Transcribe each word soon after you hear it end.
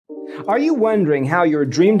Are you wondering how your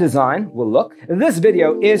dream design will look? This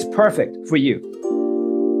video is perfect for you.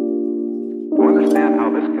 To understand how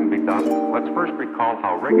this can be done, let's first recall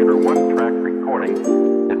how regular one-track recording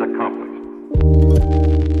is accomplished.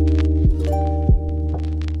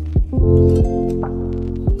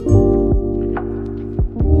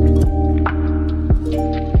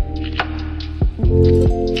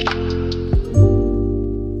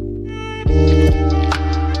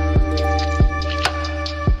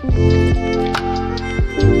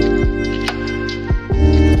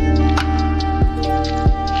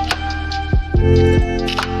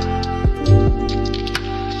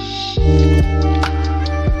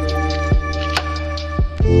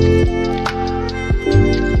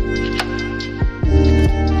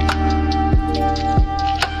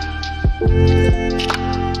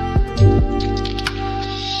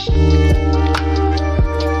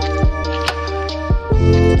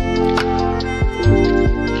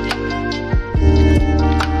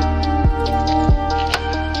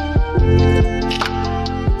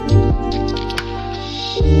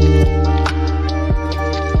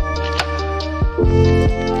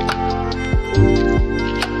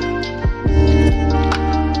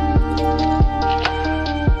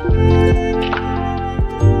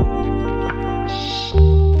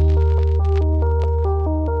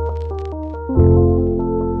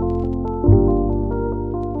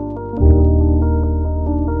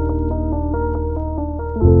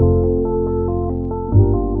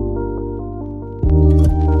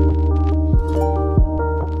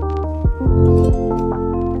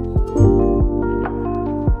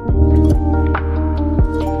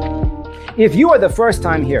 If you are the first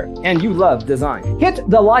time here and you love design, hit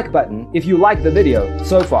the like button if you like the video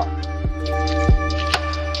so far.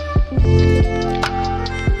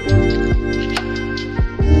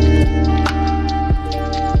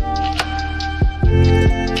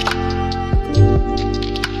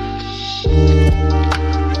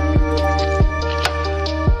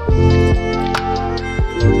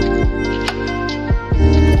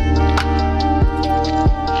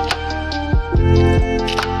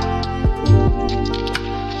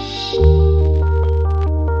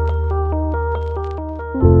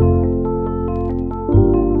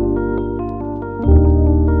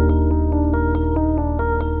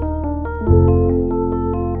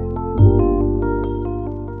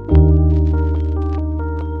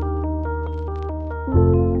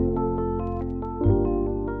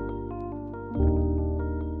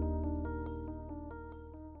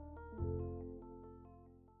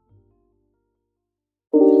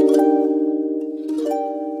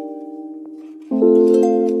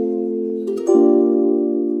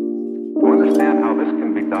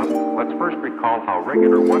 Let's first recall how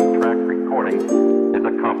regular one-track recording is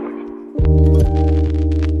accomplished.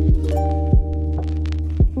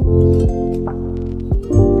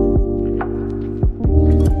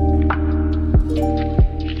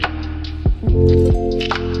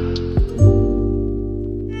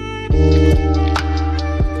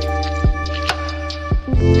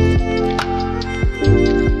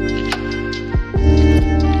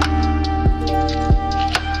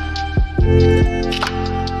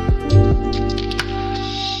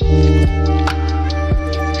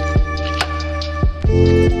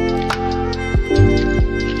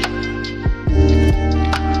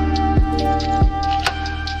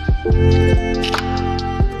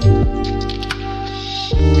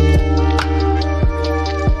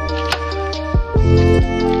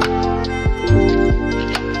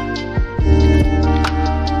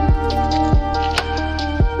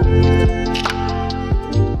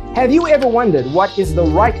 Have you ever wondered what is the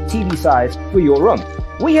right TV size for your room?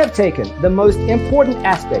 We have taken the most important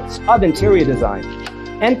aspects of interior design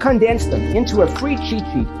and condensed them into a free cheat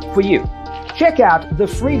sheet for you. Check out the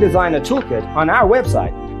free designer toolkit on our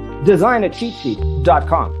website,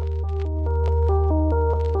 designercheatsheet.com.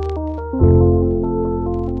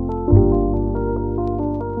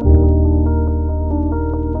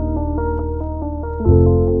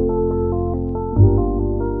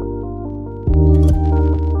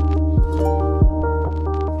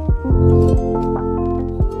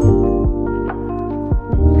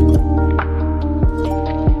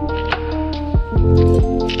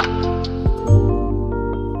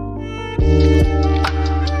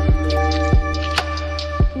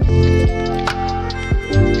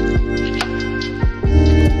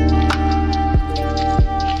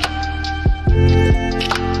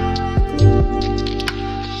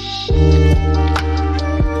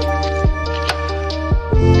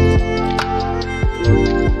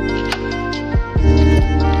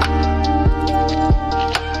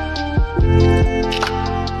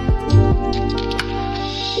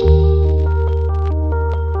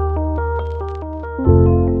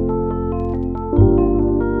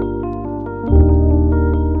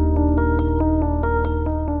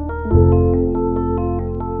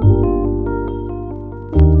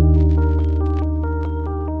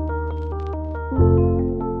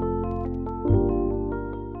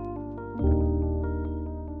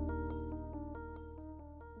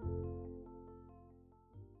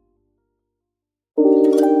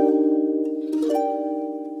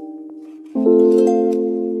 To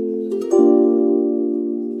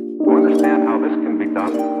understand how this can be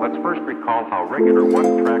done, let's first recall how regular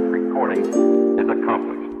one-track recording is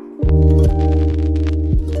accomplished.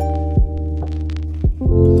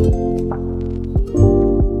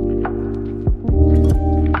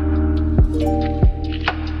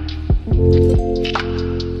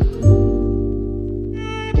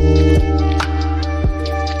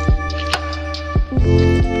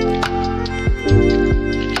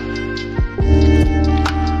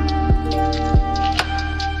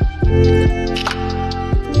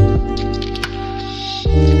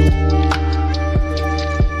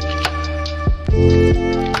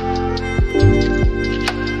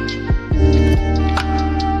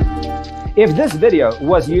 If this video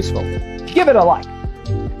was useful, give it a like.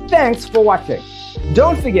 Thanks for watching.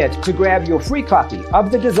 Don't forget to grab your free copy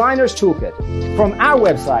of the Designer's Toolkit from our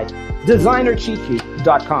website,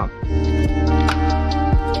 designercheatsheet.com.